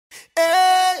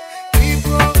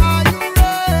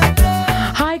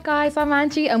guys, I'm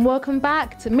Angie and welcome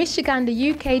back to Miss Uganda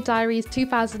UK Diaries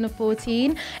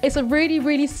 2014. It's a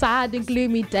really sad and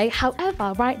gloomy day.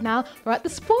 However, right now we're at the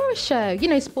Sporah show. You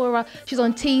know Sporah, she's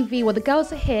on TV. Well, the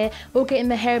girls are here. We're getting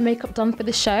their hair and makeup done for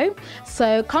the show.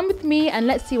 So come with me and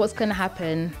let's see what's going to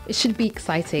happen. It should be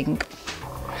exciting.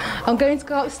 I'm going to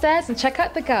go upstairs and check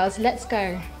out the girls. Let's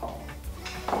go.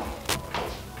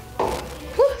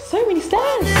 Whew, so many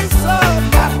stairs.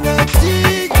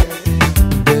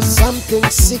 Something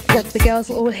secret. The girls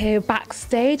are all here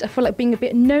backstage. I feel like being a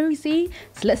bit nosy,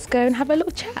 so let's go and have a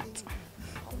little chat.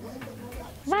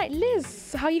 Right,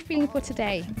 Liz, how are you feeling for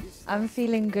today? I'm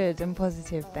feeling good and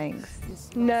positive, thanks.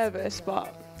 Nervous,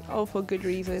 but all for good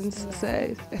reasons.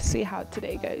 So let's see how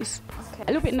today goes. Okay. A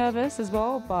little bit nervous as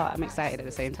well, but I'm excited at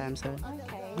the same time. So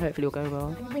hopefully it'll go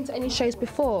well. Have you been to any shows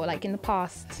before, like in the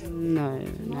past? No,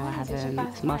 I haven't.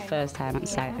 It's my first time. I'm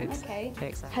excited. Okay.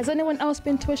 Very excited. Has anyone else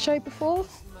been to a show before?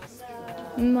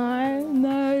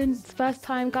 No, it's first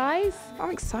time, guys.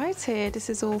 I'm excited. This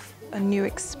is all a new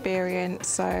experience,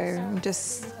 so I'm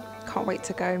just can't wait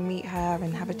to go and meet her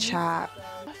and have a chat.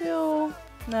 I feel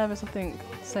nervous, I think,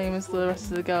 same as the rest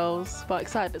of the girls, but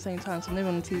excited at the same time. So I've never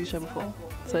been on a TV show before,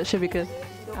 so it should be good.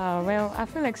 Well, I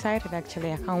feel excited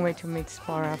actually. I can't wait to meet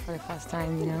Sporah for the first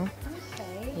time, you know.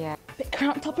 Okay. Yeah. Bit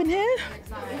cramped up in here.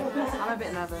 I'm a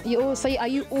bit nervous. Are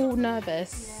you all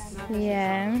nervous?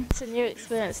 Yeah. It's a new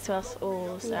experience to us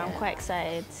all, so I'm quite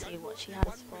excited to see what she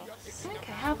has for us.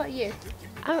 Okay, how about you?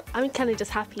 I'm kind of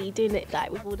just happy doing it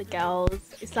like with all the girls.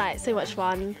 It's like so much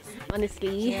fun,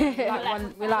 honestly. Yeah,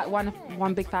 we're like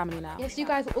one big family now. Yes, you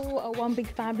guys all are one big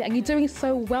family and you're doing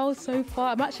so well so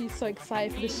far. I'm actually so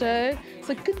excited for the show.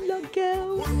 So good luck,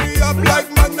 girls.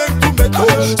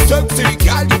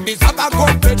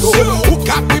 Who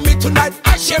can't be me tonight?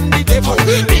 I shame the devil.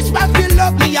 This must be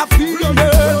love, me I feel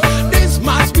love. This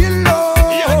must be love.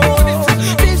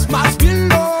 This must be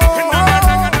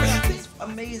love.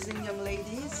 Amazing young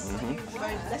ladies. Very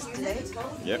blessed today.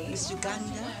 Yep. Miss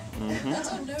Uganda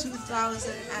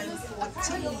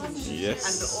 2014. Yes.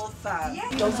 And the all fab.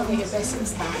 Don't forget your best and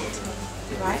stand.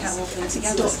 Right?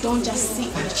 Don't just sit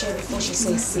in the chair before she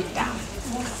says sit down.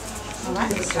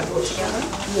 Alright? Let's go together.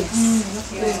 Yes.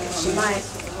 She might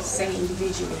say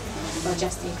individually, but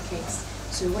just in case.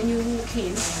 So when you walk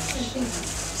in,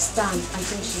 stand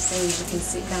until she says you can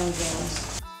sit down,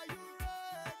 girls.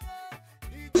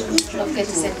 Don't forget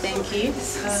to say thank you.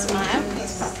 Smile.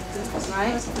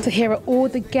 Right. So here are all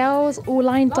the girls all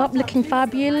lined up looking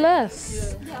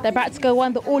fabulous. They're about to go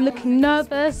on. They're all looking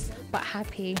nervous but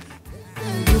happy.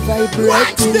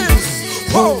 Watch this.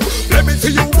 Whoa. Let me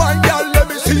see you one, girl. Let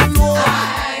me see you roll.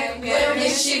 Hi, we're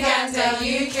Miss Uganda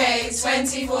UK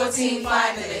 2014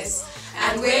 finalists,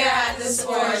 and we're at the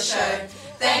Sporah show.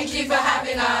 Thank you for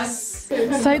having us.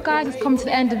 So guys, it's come to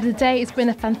the end of the day. It's been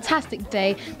a fantastic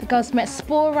day. The girls met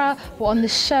Sporah, were on the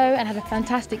show and had a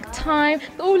fantastic time.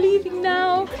 They're all leaving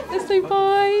now. Let's say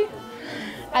bye.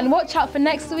 And watch out for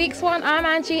next week's one. I'm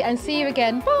Angie and see you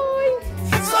again. Bye.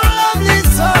 So lovely.